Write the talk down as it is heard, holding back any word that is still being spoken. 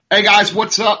Hey guys,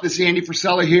 what's up? This is Andy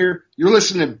Frisella here. You're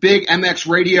listening to Big MX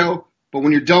Radio, but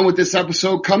when you're done with this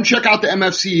episode, come check out the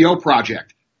MFCEO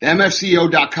project, the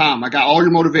MFCEO.com. I got all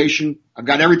your motivation. I've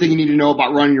got everything you need to know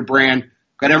about running your brand.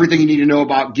 I've got everything you need to know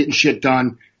about getting shit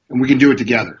done, and we can do it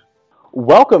together.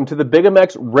 Welcome to the Big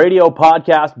MX Radio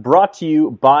Podcast, brought to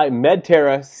you by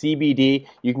Medterra CBD.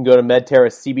 You can go to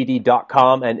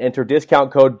medterracbd.com and enter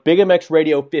discount code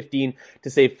BigMXRadio15 to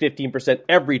save 15%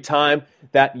 every time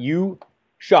that you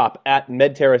shop at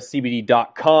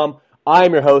medterracbd.com.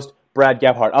 I'm your host, Brad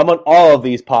Gebhardt. I'm on all of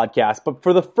these podcasts, but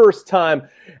for the first time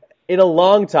in a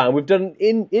long time, we've done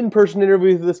an in-person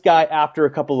interview with this guy after a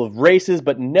couple of races,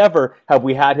 but never have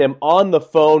we had him on the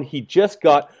phone. He just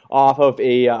got off of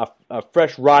a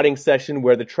fresh riding session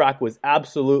where the track was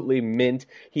absolutely mint.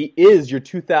 He is your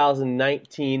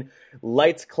 2019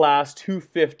 Lights Class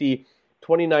 250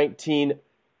 2019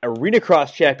 Arena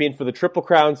Cross champion for the Triple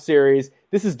Crown Series.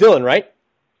 This is Dylan, right?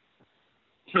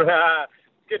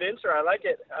 Good intro. I like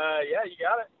it. Yeah, you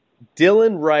got it.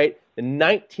 Dylan Wright, the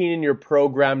 19 in your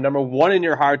program, number one in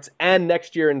your hearts, and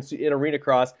next year in Arena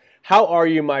Cross. How are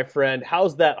you, my friend?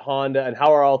 How's that Honda, and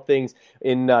how are all things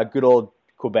in good old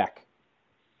Quebec?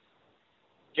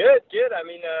 Good. I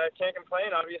mean, can't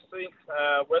complain, obviously.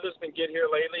 Weather's been good here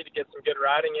lately to get some good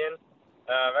riding in.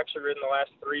 I've actually ridden the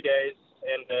last 3 days,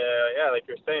 and yeah, like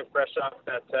you're saying, fresh off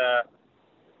that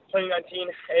 2019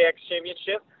 AX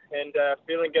Championship, and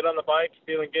feeling good on the bike,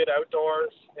 feeling good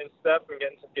outdoors and stuff, and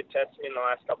getting some good testing in the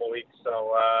last couple of weeks.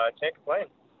 So can't complain.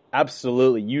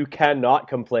 Absolutely. You cannot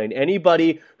complain.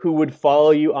 Anybody who would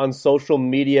follow you on social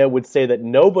media would say that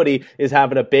nobody is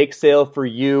having a bake sale for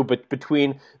you, but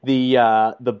between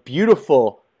the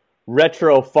beautiful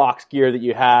retro Fox gear that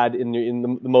you had in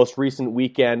the most recent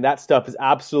weekend, that stuff is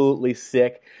absolutely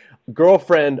sick.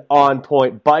 Girlfriend on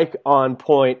point, bike on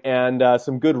point, and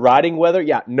some good riding weather.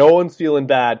 Yeah, no one's feeling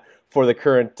bad for the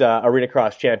current Arena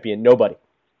Cross champion. Nobody.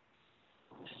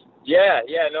 Yeah,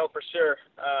 no, for sure.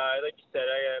 Like you said,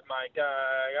 I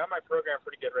got my program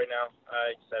pretty good right now.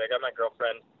 Like you said, I got my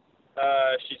girlfriend.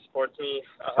 She supports me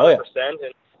 100% and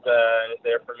is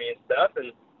there for me and stuff.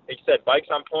 And like you said, bike's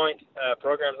on point,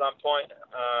 program's on point.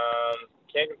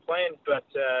 Can't complain, but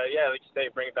yeah, like you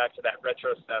say, bring it back to that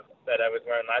retro stuff that I was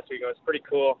wearing last week. It was pretty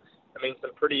cool. I mean,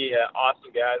 some pretty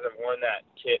awesome guys have worn that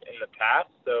kit in the past,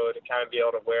 so to kind of be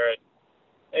able to wear it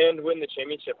and win the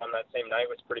championship on that same night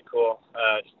was pretty cool,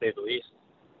 to say the least.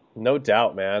 No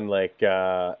doubt, man. Like,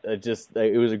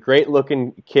 it was a great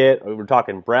looking kit. We're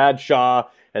talking Bradshaw,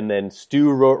 and then Stu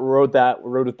wrote with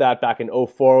that back in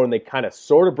 2004 when they kind of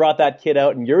sort of brought that kit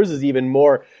out. And yours is even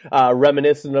more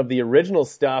reminiscent of the original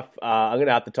stuff. I'm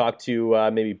gonna have to talk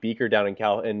to maybe Beaker down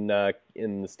in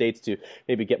the States to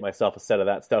maybe get myself a set of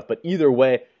that stuff. But either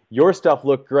way, your stuff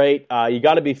looked great. You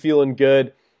got to be feeling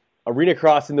good. Arena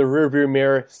Cross in the rearview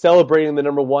mirror, celebrating the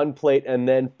number one plate, and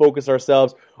then focus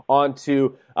ourselves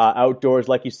onto outdoors.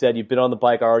 Like you said, you've been on the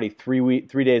bike already 3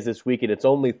 days this week, and it's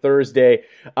only Thursday.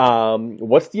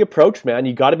 What's the approach, man?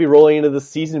 You got to be rolling into the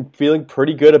season feeling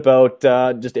pretty good about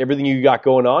just everything you got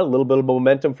going on. A little bit of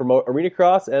momentum from Arena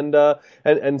Cross, and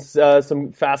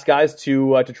some fast guys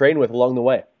to train with along the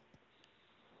way.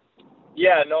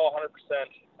 Yeah, no, 100%.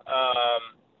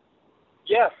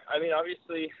 Yeah, I mean,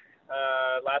 obviously.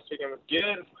 Last weekend was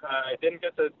good. I didn't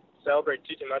get to celebrate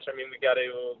too much. I mean, we got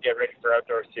to get ready for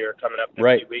outdoors here coming up in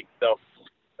a few weeks. So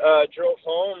drove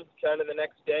home kind of the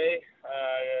next day,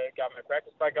 got my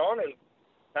practice bike on, and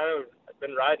kind of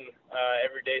been riding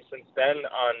every day since then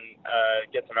on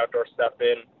get some outdoor stuff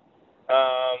in.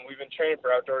 We've been training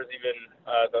for outdoors even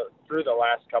through the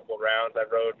last couple of rounds. I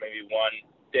rode maybe one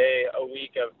day a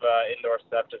week of indoor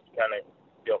stuff just to kind of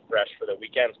feel fresh for the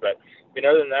weekends. But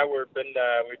other than that,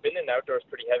 we've been in outdoors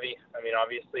pretty heavy. I mean,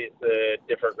 obviously it's a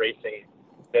different racing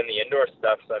than the indoor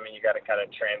stuff, so I mean you got to kind of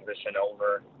transition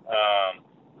over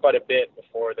quite a bit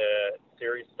before the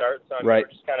series starts. So I mean, right.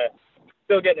 We're just kind of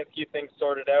still getting a few things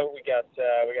sorted out. We got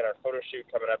our photo shoot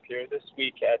coming up here this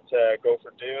week at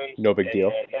Gopher Dunes. No big deal.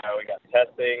 And we got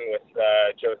testing with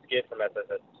Joe Skid from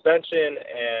SSS Suspension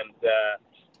and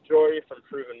Jory from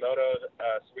Proven Moto.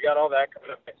 So we got all that coming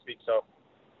up next week. So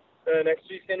next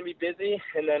week's going to be busy,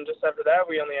 and then just after that,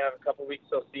 we only have a couple weeks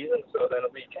till season, so then it'll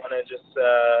be kind of just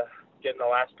getting the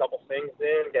last couple things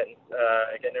in, getting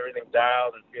everything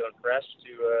dialed and feeling fresh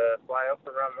to fly out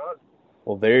for round one.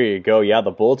 Well, there you go. Yeah,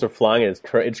 the bullets are flying, and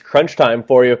it's crunch time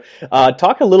for you.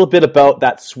 Talk a little bit about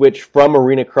that switch from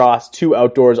arena cross to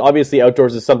outdoors. Obviously,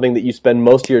 outdoors is something that you spend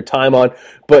most of your time on,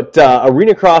 but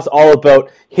arena cross all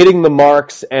about hitting the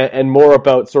marks and more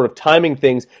about sort of timing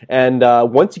things. And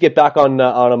once you get back on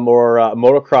a more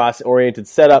motocross oriented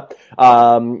setup,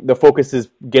 the focus is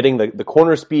getting the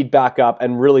corner speed back up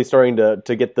and really starting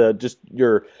to get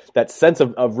that sense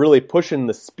of really pushing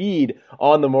the speed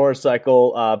on the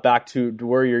motorcycle back to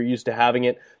where you're used to having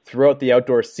it throughout the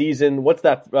outdoor season. What's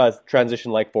that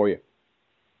transition like for you?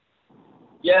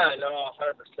 Yeah, no,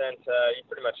 100%. You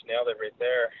pretty much nailed it right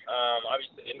there.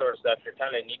 Obviously, indoor stuff, you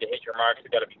kind of need to hit your marks. You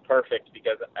got to be perfect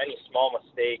because any small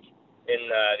mistake in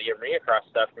the arena cross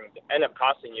stuff can end up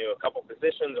costing you a couple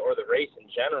positions or the race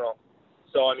in general.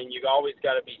 So, I mean, you always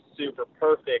got to be super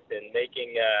perfect and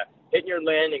hitting your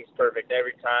landings perfect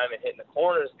every time and hitting the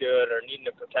corners good or needing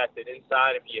to protect it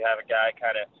inside if you have a guy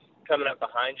kind of coming up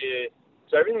behind you.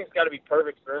 So everything's got to be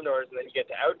perfect for indoors, and then you get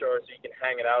to outdoors so you can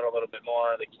hang it out a little bit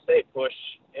more. Like you say, push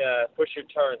your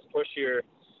turns, push your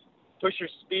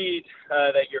speed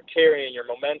that you're carrying, your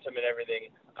momentum and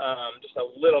everything, just a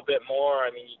little bit more.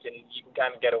 I mean, you can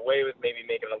kind of get away with maybe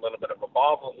making a little bit of a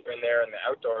bobble in there in the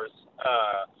outdoors,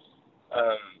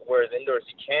 whereas indoors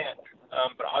you can't.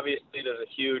 But obviously there's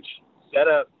a huge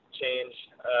setup change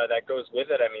that goes with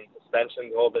it. I mean,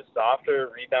 suspension's a little bit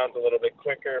softer, rebounds a little bit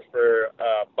quicker for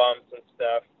bumps and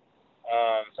stuff.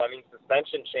 So I mean,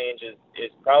 suspension change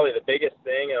is probably the biggest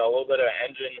thing, and a little bit of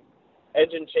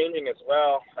engine changing as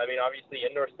well. I mean, obviously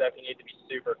indoor stuff you need to be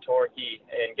super torquey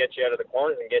and get you out of the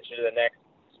corners and get you to the next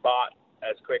spot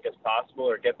as quick as possible,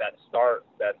 or get that start.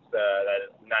 That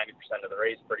is 90% of the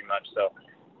race pretty much. So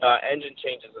engine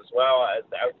changes as well. As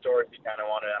the outdoors, you kind of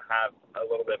want to have a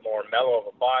little bit more mellow of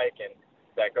a bike, and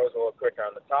that goes a little quicker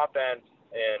on the top end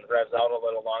and revs out a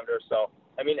little longer. So,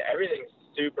 I mean, everything's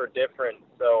super different.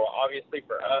 So, obviously,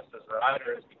 for us as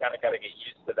riders, we kind of got to get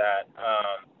used to that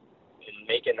and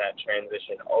making that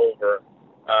transition over,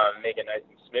 make it nice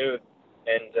and smooth.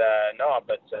 And,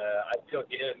 I feel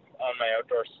good on my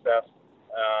outdoor stuff.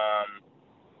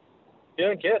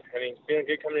 Feeling good. I mean, feeling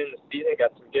good coming into the season.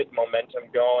 Got some good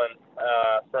momentum going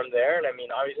from there. And, I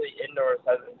mean, obviously indoors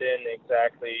hasn't been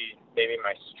exactly maybe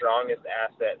my strongest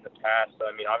asset in the past. So,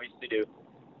 I mean, obviously to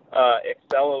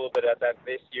excel a little bit at that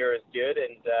this year is good,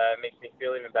 and makes me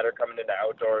feel even better coming into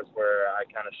outdoors where I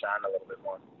kind of shine a little bit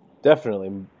more.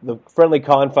 Definitely. The friendly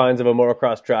confines of a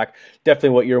motocross track,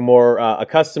 definitely what you're more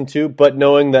accustomed to, but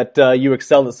knowing that you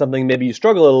excel at something, maybe you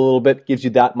struggle at a little bit, gives you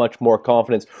that much more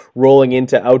confidence rolling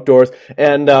into outdoors.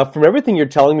 And from everything you're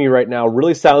telling me right now,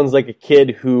 really sounds like a kid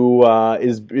who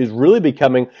is really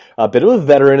becoming a bit of a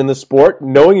veteran in the sport,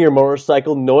 knowing your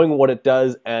motorcycle, knowing what it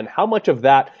does, and how much of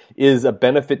that is a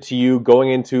benefit to you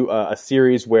going into a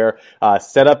series where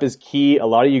setup is key. A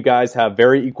lot of you guys have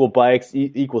very equal bikes,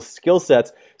 equal skill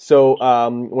sets. So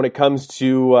when it comes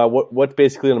to what's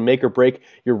basically going to make or break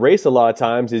your race a lot of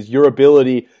times is your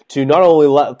ability to not only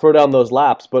throw down those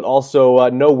laps, but also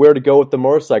know where to go with the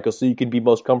motorcycle so you can be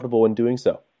most comfortable in doing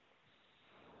so.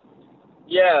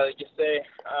 Yeah, like you say,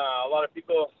 a lot of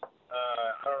people,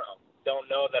 don't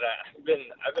know that I've been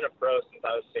a pro since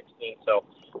I was 16. So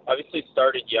obviously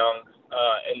started young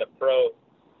in the pro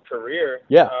career.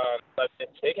 Yeah. But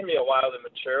it's taken me a while to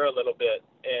mature a little bit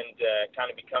and kind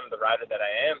of become the rider that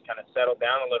I am, kind of settle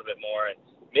down a little bit more and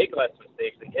make less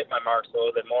mistakes and hit my marks a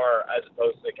little bit more, as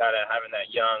opposed to kind of having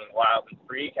that young, wild and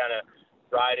free kind of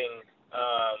riding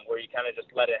where you kind of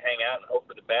just let it hang out and hope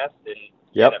for the best and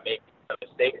kind of make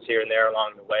mistakes here and there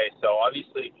along the way. So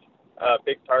obviously a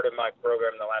big part of my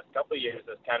program in the last couple of years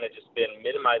has kind of just been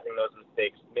minimizing those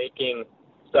mistakes, making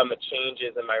some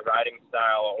changes in my riding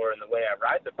style or in the way I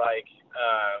ride the bike,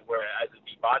 where as a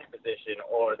deep body position,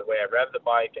 or the way I rev the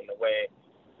bike and the way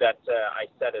that I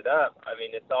set it up. I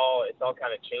mean, it's all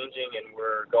kind of changing, and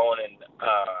we're going in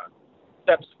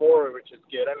steps forward, which is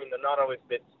good. I mean, they're not always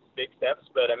big steps,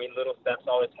 but I mean, little steps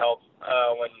always help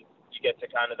when you get to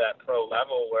kind of that pro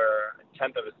level where a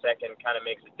tenth of a second kind of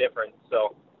makes a difference.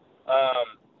 So,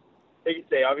 like you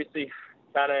say, obviously,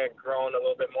 kind of growing a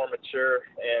little bit more mature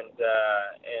and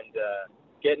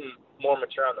getting more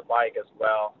mature on the bike as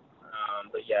well.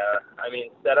 But yeah, I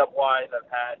mean, setup wise, I've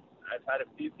had a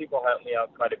few people help me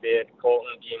out quite a bit.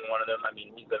 Colton being one of them. I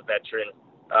mean, he's a veteran.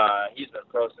 He's been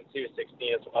pro since he was 16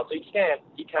 as well, so he kind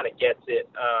of gets it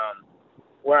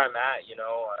where I'm at. You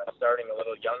know, starting a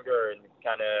little younger and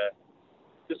kind of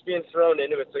just being thrown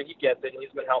into it, so he gets it. And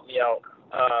he's been helping me out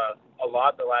a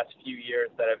lot the last few years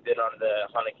that I've been on the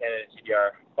Honda Canada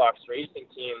GDR Fox Racing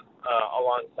team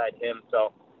alongside him.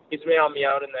 So he's been helping me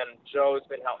out, and then Joe's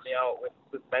been helping me out with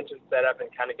suspension setup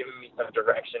and kind of giving me some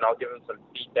direction. I'll give him some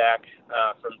feedback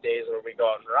from days where we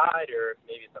go out and ride, or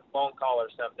maybe it's a phone call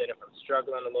or something if I'm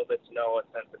struggling a little bit to know a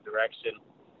sense of direction.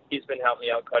 He's been helping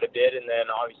me out quite a bit, and then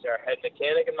obviously our head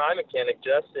mechanic and my mechanic,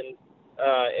 Justin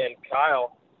and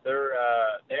Kyle,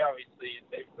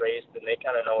 they've raced and they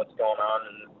kind of know what's going on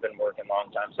and have been working a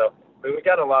long time. So we've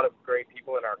got a lot of great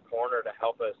people in our corner to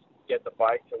help us get the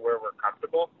bike to where we're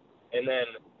comfortable. And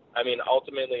then, I mean,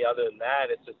 ultimately, other than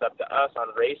that, it's just up to us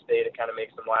on race day to kind of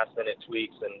make some last-minute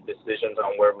tweaks and decisions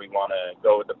on where we want to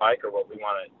go with the bike or what we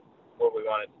want to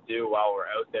do while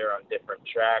we're out there on different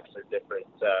tracks or different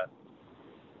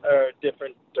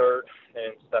dirt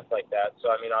and stuff like that.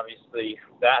 So, I mean, obviously,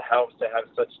 that helps to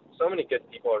have so many good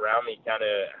people around me kind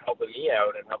of helping me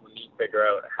out and helping me figure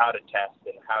out how to test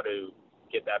and how to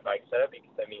get that bike set up,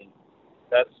 because, I mean,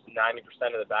 that's 90%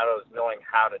 of the battle is knowing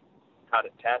how to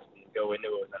test and go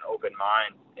into it with an open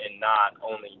mind and not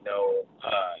only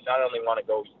want to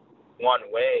go one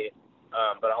way,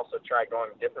 but also try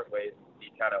going different ways and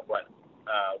see kind of what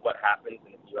happens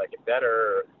and if you like it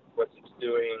better or what's it's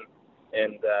doing.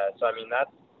 And so, I mean,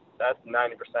 that's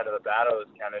 90% of the battle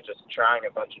is kind of just trying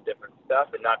a bunch of different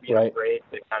stuff and not being afraid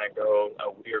to kind of go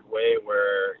a weird way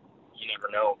where you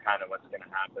never know kind of what's going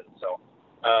to happen. So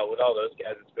with all those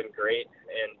guys, it's been great.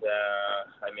 And,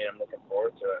 I mean, I'm looking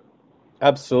forward to it.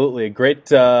 Absolutely. Great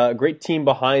team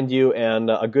behind you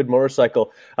and a good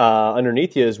motorcycle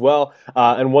underneath you as well,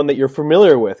 and one that you're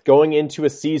familiar with going into a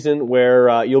season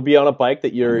where you'll be on a bike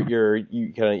that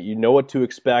you know what to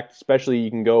expect, especially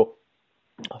you can go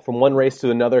from one race to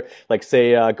another, like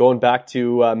say going back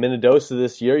to Minnedosa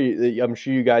this year. I'm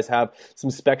sure you guys have some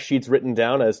spec sheets written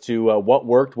down as to what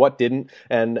worked, what didn't,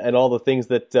 and all the things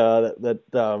that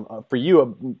for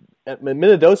you at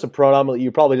Minnedosa predominantly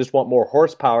you probably just want more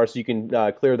horsepower so you can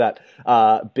clear that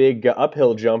big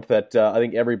uphill jump that I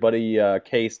think everybody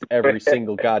cased every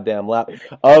single goddamn lap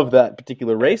of that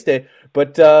particular race day.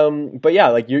 But yeah,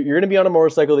 like you're going to be on a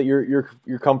motorcycle that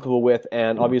you're comfortable with,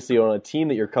 and obviously on a team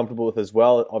that you're comfortable with as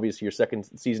well. Obviously, your second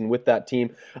season with that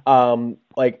team,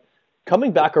 like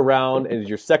coming back around as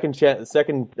your second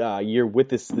year with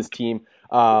this team.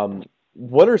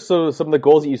 What are some of the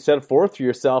goals that you set forth for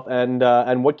yourself, and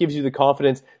what gives you the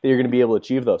confidence that you're going to be able to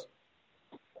achieve those?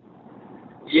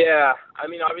 Yeah, I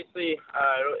mean, obviously,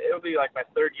 it'll be like my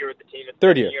third year with the team. It's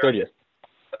third year.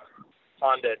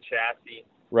 Honda chassis,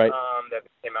 right? That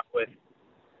we came out with.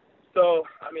 So,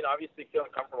 I mean, obviously,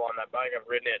 feeling comfortable on that bike. I've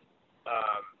ridden it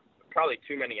probably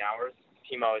too many hours.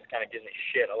 The team always kind of gives me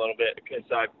shit a little bit because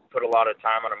I put a lot of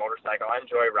time on a motorcycle. I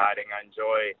enjoy riding. I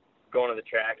enjoy going to the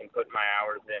track and putting my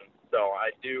hours in. So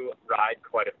I do ride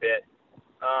quite a bit.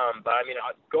 But I mean,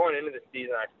 going into the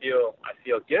season, I feel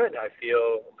good. I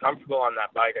feel comfortable on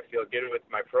that bike. I feel good with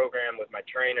my program, with my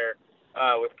trainer,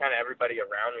 with kind of everybody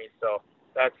around me. So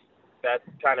that's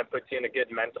kind of puts you in a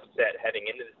good mental set heading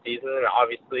into the season. And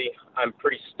obviously, I'm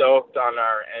pretty stoked on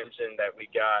our engine that we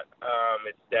got.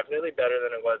 It's definitely better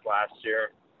than it was last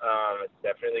year. It's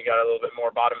definitely got a little bit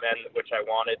more bottom end, which I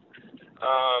wanted.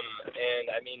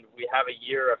 And I mean, we have a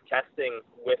year of testing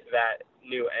with that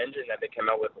new engine that they came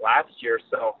out with last year.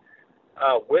 So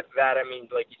with that, I mean,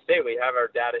 like you say, we have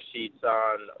our data sheets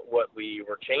on what we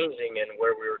were changing and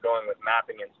where we were going with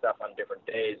mapping and stuff on different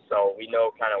days. So we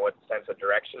know kind of what sense of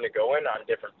direction to go in on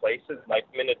different places, like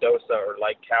Minnedosa or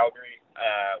like Calgary,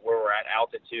 where we're at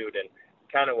altitude and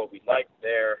kind of what we like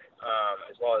there,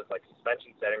 as well as like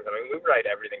suspension settings. I mean, we write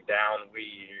everything down.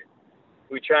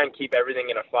 We try and keep everything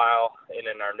in a file and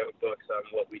in our notebooks on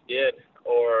what we did,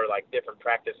 or like different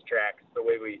practice tracks, the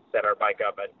way we set our bike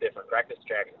up at different practice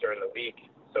tracks during the week,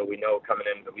 so we know coming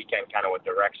into the weekend kind of what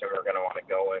direction we're going to want to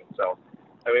go in. So,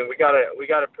 I mean, we got it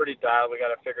pretty dialed. We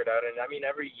got it figured out. And I mean,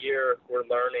 every year we're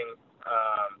learning.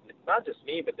 It's not just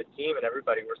me, but the team and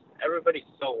everybody. Everybody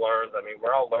still learns. I mean,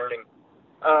 we're all learning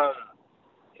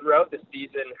throughout the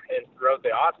season and throughout the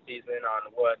off season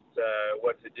on what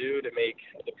to do to make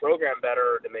the program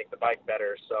better, or to make the bike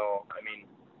better. So, I mean,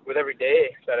 with every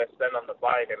day that I spend on the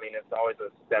bike, I mean, it's always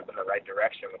a step in the right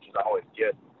direction, which is always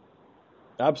good.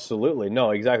 Absolutely.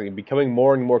 No, exactly. Becoming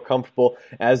more and more comfortable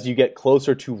as you get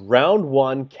closer to round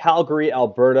one, Calgary,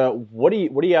 Alberta. What do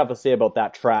you have to say about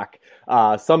that track?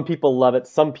 Some people love it.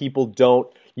 Some people don't.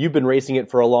 You've been racing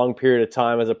it for a long period of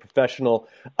time as a professional.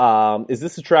 Is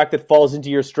this a track that falls into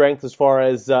your strength as far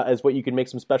as what you can make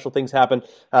some special things happen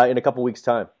in a couple weeks'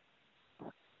 time?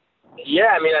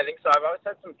 Yeah, I mean, I think so. I've always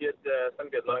had some good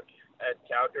luck at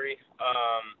Calgary.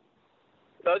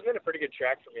 It's always been a pretty good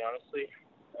track for me, honestly.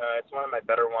 It's one of my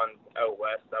better ones out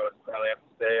west, I would probably have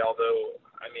to say. Although,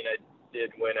 I mean, I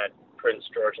did win at Prince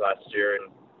George last year,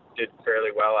 and did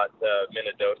fairly well at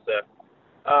Minnedosa.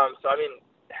 So, I mean,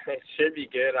 it should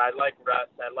be good. I like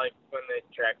ruts. I like when the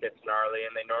track gets gnarly,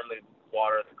 and they normally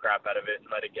water the crap out of it and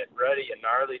let it get ruddy and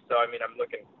gnarly. So, I mean, I'm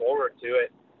looking forward to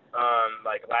it.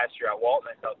 Like last year at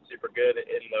Walton, I felt super good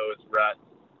in those ruts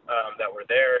that were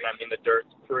there, and I mean, the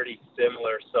dirt's pretty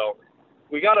similar. So,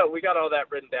 we got all that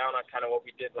written down on kind of what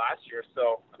we did last year.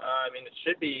 So, I mean, it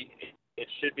should be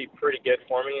pretty good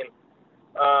for me. And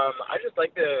I just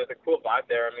like the cool vibe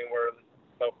there. I mean, we're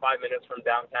about 5 minutes from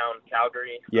downtown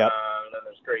Calgary. Yep. And then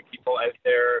there's great people out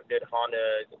there, good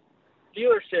Honda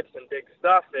dealerships and big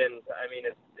stuff. And I mean,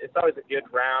 it's always a good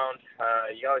round.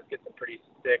 You always get some pretty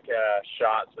sick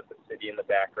shots with the city in the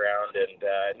background, and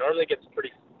it normally gets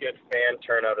pretty good fan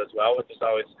turnout as well, which is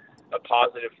always a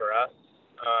positive for us.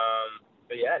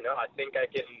 But yeah, no, I think I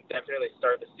can definitely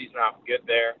start the season off good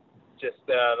there. Just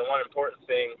the one important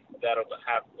thing that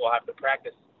we'll have to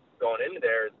practice going into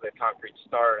there is the concrete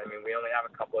start. I mean, we only have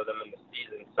a couple of them in the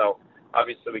season, so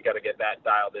obviously we got to get that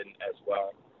dialed in as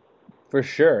well. For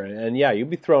sure. And yeah, you'll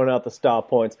be throwing out the style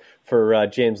points for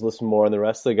James Lissamore and the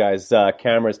rest of the guys'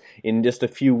 cameras in just a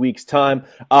few weeks' time.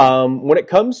 When it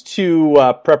comes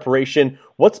to preparation,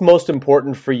 what's most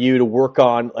important for you to work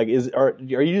on? Like, are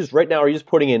you just right now? Are you just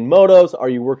putting in motos? Are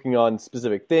you working on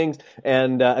specific things?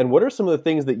 And what are some of the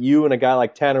things that you and a guy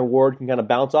like Tanner Ward can kind of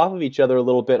bounce off of each other a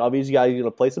little bit? Obviously, you guys are going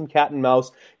to play some cat and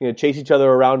mouse, chase each other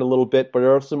around a little bit, but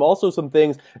there are also some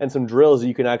things and some drills that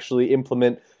you can actually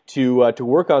implement to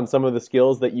work on some of the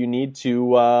skills that you need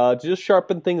to just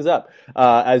sharpen things up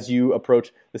as you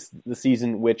approach the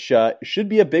season, which should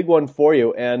be a big one for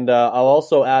you. And I'll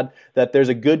also add that there's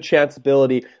a good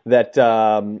chanceability that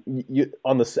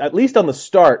at least on the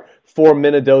start for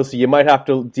Minnedosa, you might have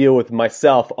to deal with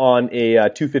myself on a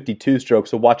 252 stroke.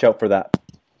 So watch out for that.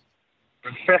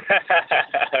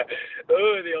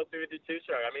 Oh, the old 252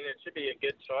 stroke. I mean, it should be a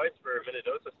good choice for a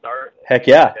Minnedosa start. Heck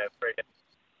yeah.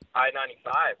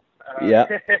 I-95. Yeah.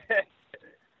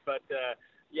 But,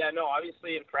 yeah, no,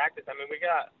 obviously in practice, I mean, we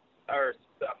got our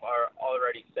stuff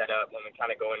already set up when we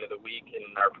kind of go into the week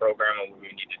and our program and what we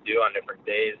need to do on different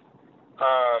days.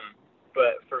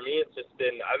 But for me, it's just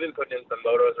I've been putting in some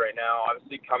motos right now,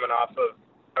 obviously coming off of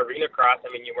arena cross.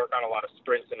 I mean, you work on a lot of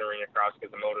sprints in arena cross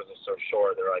because the motos are so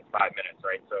short. They're like 5 minutes,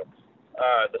 right? So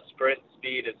the sprint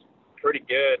speed is pretty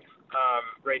good.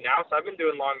 Right now, so I've been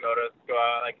doing long motos.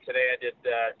 Like today I did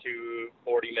 2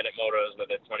 40-minute motos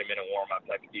with a 20-minute warm-up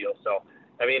type of deal. So,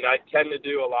 I mean, I tend to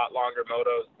do a lot longer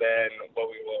motos than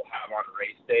what we will have on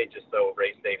race day, just so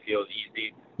race day feels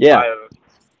easy. Yeah.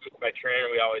 With my trainer,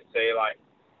 we always say, like,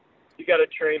 you got to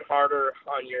train harder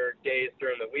on your days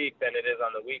during the week than it is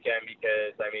on the weekend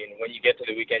because, I mean, when you get to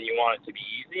the weekend, you want it to be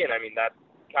easy. And, I mean, that's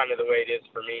kind of the way it is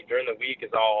for me. During the week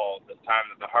is all the time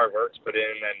that the hard work's put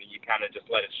in, and you kind of just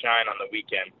let it shine on the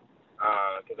weekend.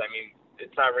 Because, I mean,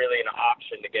 it's not really an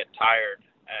option to get tired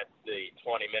at the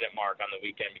 20-minute mark on the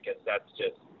weekend because that's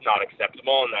just not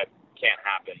acceptable and that can't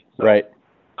happen. So, right.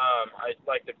 I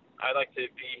like to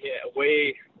be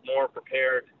way more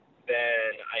prepared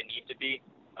than I need to be,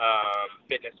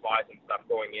 fitness-wise and stuff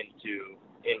going into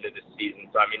the season.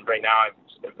 So, I mean, right now I've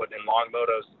just been putting in long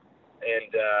motos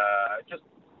and just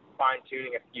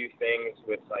fine-tuning a few things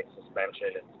with, like,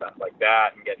 suspension and stuff like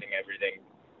that and getting everything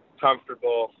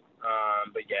comfortable.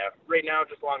 But, yeah, right now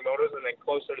just long motos, and then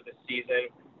closer to the season,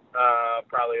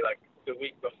 probably, like, the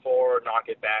week before, knock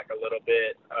it back a little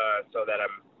bit so that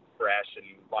I'm fresh and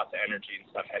lots of energy and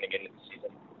stuff heading into the season.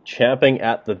 Champing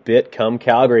at the bit come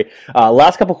Calgary.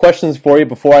 Last couple questions for you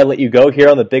before I let you go here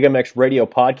on the Big MX Radio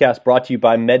podcast brought to you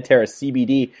by MedTerra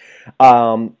CBD.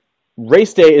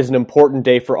 Race day is an important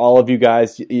day for all of you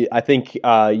guys. I think you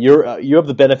have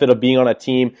the benefit of being on a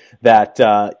team that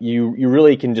you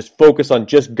really can just focus on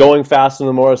just going fast on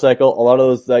the motorcycle. A lot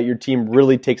of those your team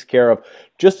really takes care of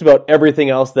just about everything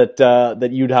else that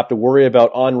you'd have to worry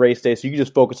about on race day. So you can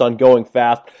just focus on going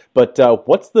fast. But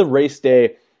what's the race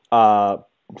day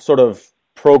sort of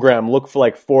program look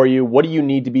like for you? What do you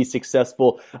need to be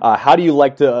successful? How do you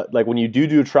like to, like when you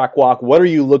do a track walk, what are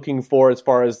you looking for as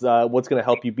far as what's going to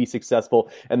help you be successful?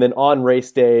 And then on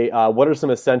race day, what are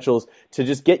some essentials to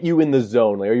just get you in the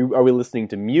zone? Like, are we listening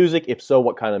to music? If so,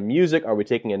 what kind of music? Are we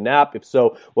taking a nap? If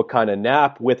so, what kind of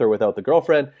nap, with or without the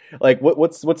girlfriend? Like,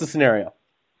 what's the scenario?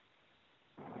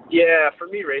 Yeah, for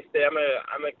me, race day, I'm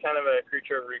a kind of a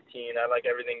creature of routine. I like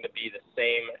everything to be the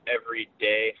same every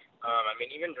day. I mean,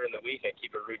 even during the week, I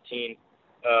keep a routine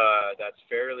that's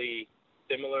fairly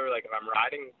similar, like if I'm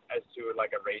riding, as to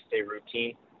like a race day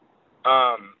routine.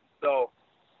 So,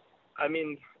 I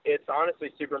mean, it's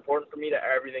honestly super important for me to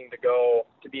everything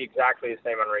to be exactly the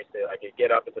same on race day. Like I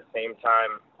get up at the same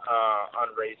time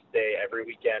on race day every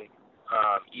weekend,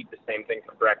 eat the same thing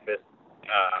for breakfast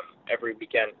every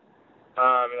weekend.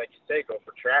 And like you say, go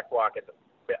for track walk at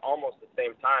almost the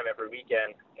same time every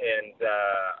weekend, and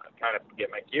kind of get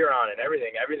my gear on and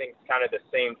everything. Everything's kind of the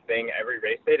same thing every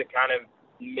race day to kind of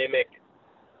mimic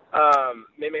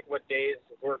what days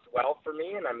worked well for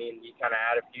me. And I mean, you kind of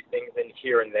add a few things in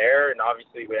here and there, and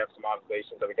obviously we have some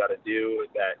observations that we got to do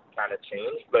that kind of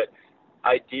change. But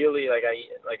ideally, like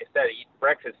I said, I eat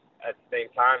breakfast at the same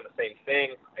time, the same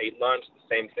thing. I eat lunch, the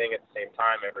same thing at the same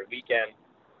time every weekend.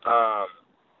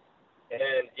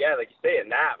 And yeah, like you say, a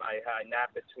nap. I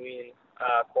nap between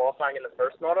qualifying in the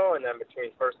first moto, and then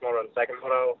between first moto and second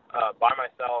moto, by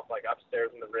myself, like upstairs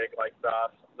in the rig, like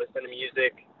stuff, listen to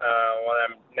music. When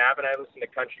I'm napping, I listen to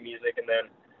country music, and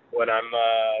then when I'm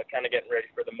kind of getting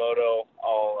ready for the moto,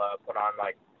 I'll put on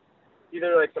like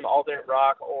either like some alternate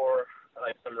rock or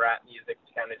like some rap music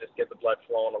to kind of just get the blood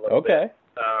flowing a little bit.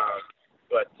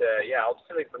 But yeah,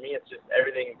 ultimately for me, it's just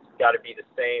everything's got to be the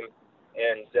same.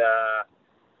 And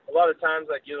a lot of times,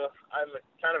 like, you know, I'm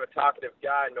kind of a talkative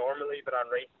guy normally, but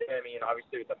on race day, I mean,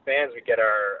 obviously with the fans, we get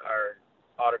our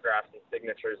autographs and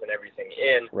signatures and everything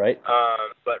in. Right.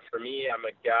 But for me, I'm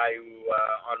a guy who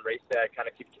on race day, I kind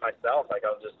of keep to myself. Like,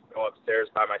 I'll just go upstairs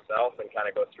by myself and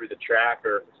kind of go through the track.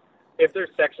 Or if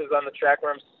there's sections on the track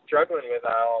where I'm struggling with,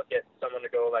 I'll get someone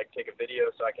to go, like, take a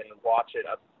video so I can watch it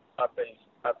up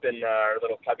in our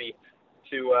little cubby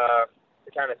to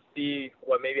kind of see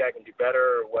what maybe I can do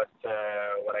better, or what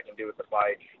I can do with the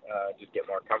bike, just get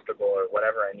more comfortable or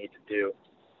whatever I need to do.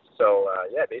 So,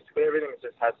 yeah, basically everything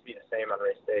just has to be the same on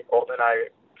race day. Colton and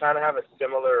I kind of have a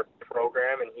similar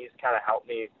program, and he's kind of helped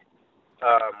me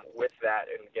with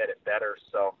that and get it better.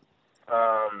 So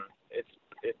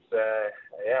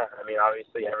yeah, I mean,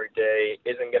 obviously every day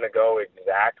isn't going to go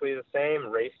exactly the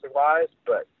same race-wise,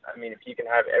 but, I mean, if you can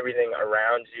have everything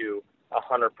around you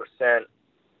 100%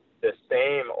 the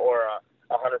same or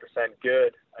 100%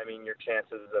 good, I mean, your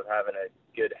chances of having a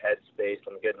good headspace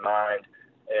and good mind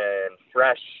and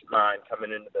fresh mind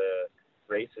coming into the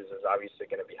races is obviously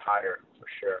going to be higher for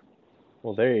sure.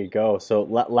 Well, there you go. So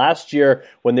last year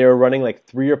when they were running like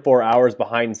 3 or 4 hours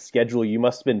behind schedule, you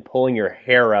must have been pulling your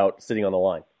hair out sitting on the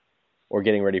line or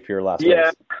getting ready for your last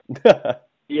race.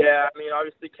 Yeah, I mean,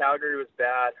 obviously Calgary was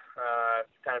bad.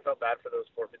 Kind of felt bad for those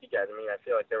 450 guys. I mean, I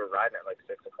feel like they were riding at like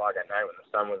 6 o'clock at night when the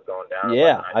sun was going down.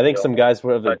 Yeah, I think some guys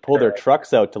would have pulled their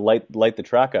trucks out to light the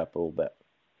track up a little bit.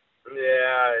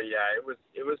 Yeah, it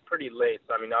was pretty late.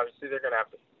 So I mean, obviously they're gonna have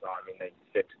to. Well, I mean, they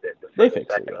fixed it the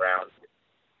second round,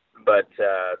 but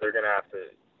they're gonna have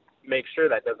to make sure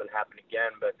that doesn't happen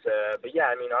again. But yeah,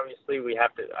 I mean, obviously we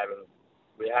have to. I mean,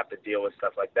 we have to deal with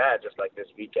stuff like that, just like this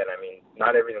weekend. I mean,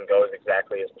 not everything goes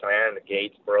exactly as planned. The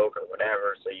gates broke or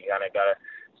whatever, so you kind of got to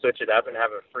switch it up and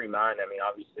have a free mind. I mean,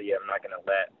 obviously, I'm not going to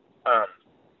let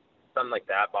something like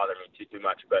that bother me too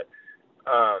much. But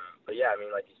yeah, I mean,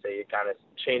 like you say, it kind of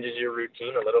changes your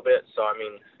routine a little bit. So, I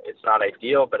mean, it's not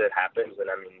ideal, but it happens. And,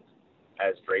 I mean,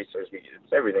 as racers,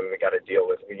 it's everything we got to deal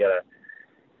with. We got to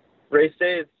race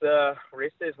day.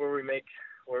 Race day is where we make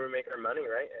our money,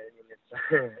 right? I mean,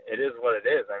 it is what it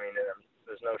is. I mean,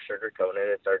 there's no sugarcoating it.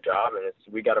 It's our job, and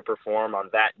we got to perform on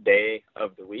that day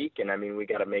of the week, and I mean, we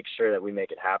got to make sure that we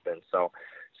make it happen. So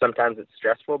sometimes it's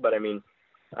stressful, but I mean,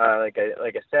 like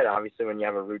I said, obviously when you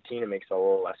have a routine, it makes it a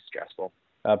little less stressful.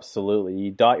 Absolutely.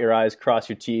 You dot your I's, cross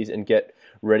your T's, and get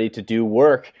ready to do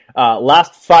work.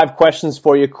 Last 5 questions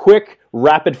for you. Quick,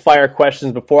 rapid-fire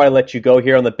questions before I let you go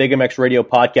here on the Big MX Radio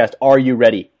podcast. Are you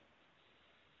ready?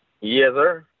 Yes,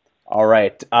 sir. All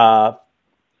right.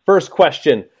 First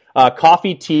question.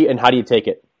 Coffee, tea, and how do you take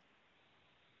it?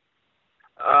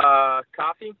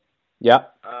 Coffee. Yeah.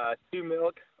 2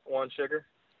 milk, 1 sugar.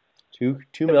 Two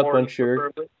milk, 1 sugar.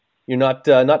 Preferably. You're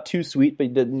not too sweet,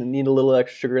 but you need a little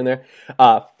extra sugar in there.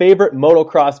 Favorite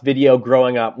motocross video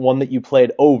growing up, one that you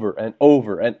played over and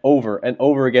over and over and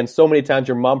over again so many times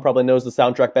your mom probably knows the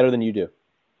soundtrack better than you do.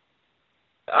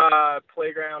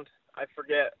 Playground. I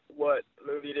forget what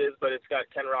movie it is, but it's got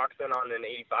Ken Roxon on an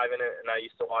 85 in it, and I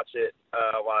used to watch it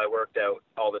while I worked out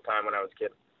all the time when I was a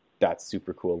kid. That's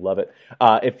super cool. Love it.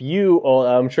 If you,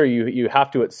 I'm sure you have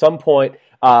to at some point,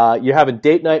 you have a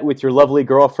date night with your lovely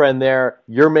girlfriend there.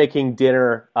 You're making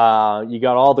dinner. You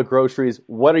got all the groceries.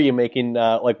 What are you making?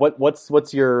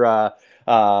 What's your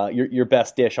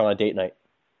best dish on a date night?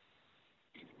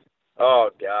 Oh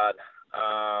God,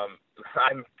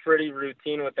 I'm pretty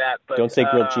routine with that. But don't say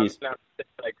grilled cheese.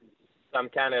 Like some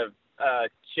kind of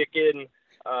chicken,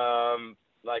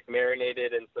 like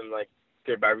marinated in some like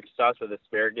good barbecue sauce with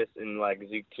asparagus and like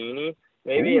zucchini,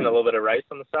 maybe, and a little bit of rice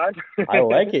on the side. I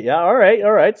like it. Yeah. All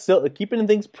right. So keeping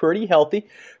things pretty healthy.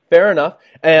 Fair enough.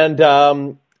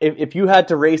 And if you had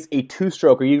to race a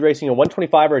two-stroke, are you racing a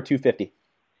 125 or a 250?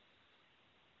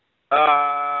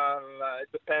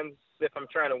 It depends if I'm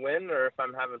trying to win or if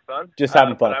I'm having fun. Just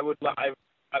having fun. But I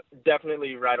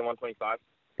definitely ride a 125.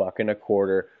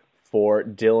 $1.25 for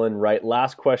Dylan Wright.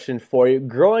 Last question for you.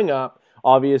 Growing up,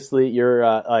 obviously,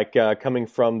 you're coming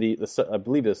from the I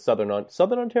believe the Southern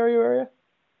Ontario area.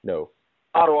 No,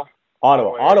 Ottawa,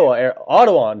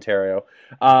 Ontario.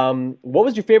 What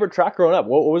was your favorite track growing up?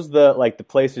 What was the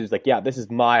place that's like, yeah, this is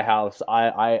my house.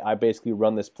 I basically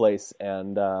run this place,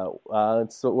 and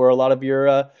it's where a lot of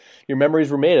your memories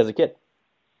were made as a kid.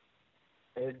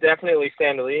 Definitely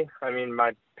Sand Del Lee. I mean,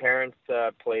 my parents'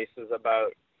 place is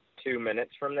about 2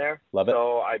 minutes from there. Love it.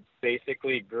 So I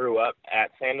basically grew up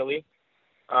at Sand Del Lee.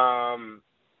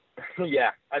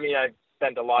 Yeah, I mean, I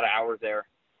spent a lot of hours there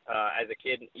as a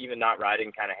kid, even not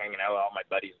riding, kind of hanging out. All my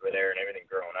buddies were there and everything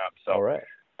growing up. So all right.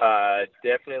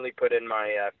 Definitely put in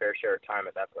my fair share of time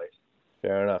at that place.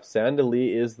 Fair enough. Sand Del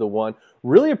Lee is the one.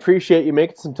 Really appreciate you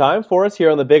making some time for us here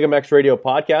on the Big MX Radio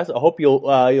podcast. I hope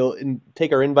you'll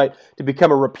take our invite to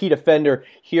become a repeat offender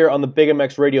here on the Big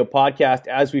MX Radio podcast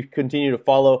as we continue to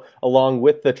follow along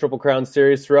with the Triple Crown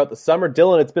series throughout the summer.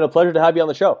 Dylan, it's been a pleasure to have you on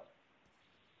the show.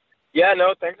 Yeah,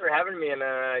 no, thanks for having me. And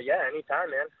yeah, anytime,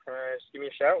 man. Just give me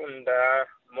a shout, and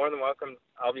more than welcome.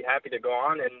 I'll be happy to go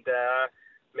on and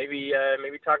maybe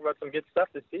talk about some good stuff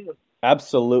this season.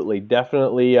 Absolutely.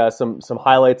 Definitely some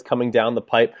highlights coming down the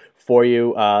pipe for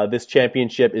you. This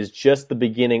championship is just the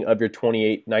beginning of your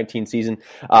 2019 season.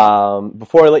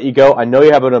 Before I let you go, I know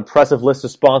you have an impressive list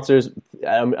of sponsors,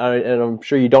 and I'm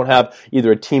sure you don't have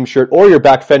either a team shirt or your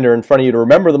back fender in front of you to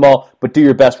remember them all, but do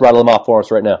your best, rattle them off for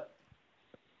us right now.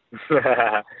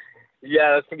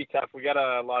 Yeah, that's going to be tough. We got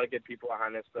a lot of good people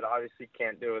behind us, but obviously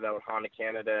can't do it without Honda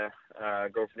Canada,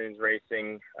 Go for Dunes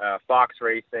Racing, Fox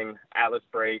Racing, Atlas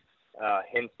Brakes,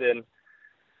 Hinson,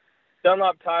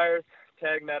 Dunlop Tires,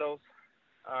 Tag Metals.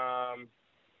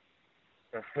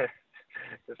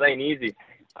 This ain't easy.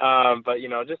 But,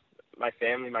 just my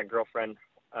family, my girlfriend,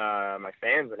 my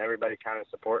fans, and everybody kind of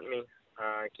supporting me,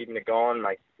 keeping it going,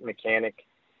 my mechanic,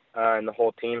 and the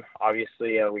whole team.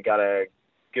 Obviously, we got a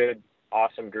good,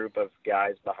 awesome group of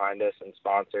guys behind us and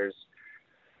sponsors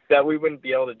that we wouldn't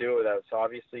be able to do it without. So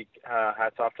obviously,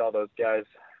 hats off to all those guys.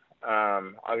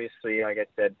 Obviously, like I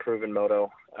said, Proven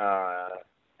Moto,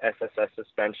 SSS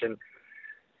suspension,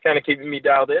 kind of keeping me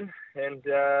dialed in. And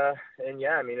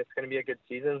yeah, I mean, it's going to be a good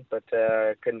season, but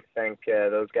couldn't thank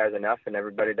those guys enough and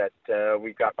everybody that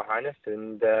we've got behind us.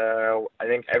 And I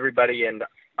think everybody and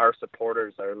our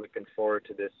supporters are looking forward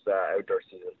to this outdoor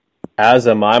season. As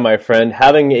am I, my friend.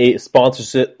 Having a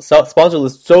sponsor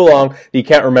list so long that you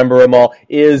can't remember them all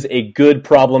is a good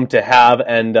problem to have,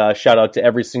 and shout out to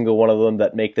every single one of them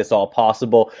that make this all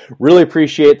possible. Really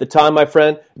appreciate the time, my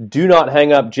friend. Do not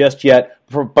hang up just yet,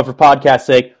 but for podcast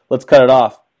sake, let's cut it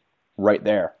off right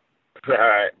there. All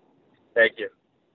right. Thank you.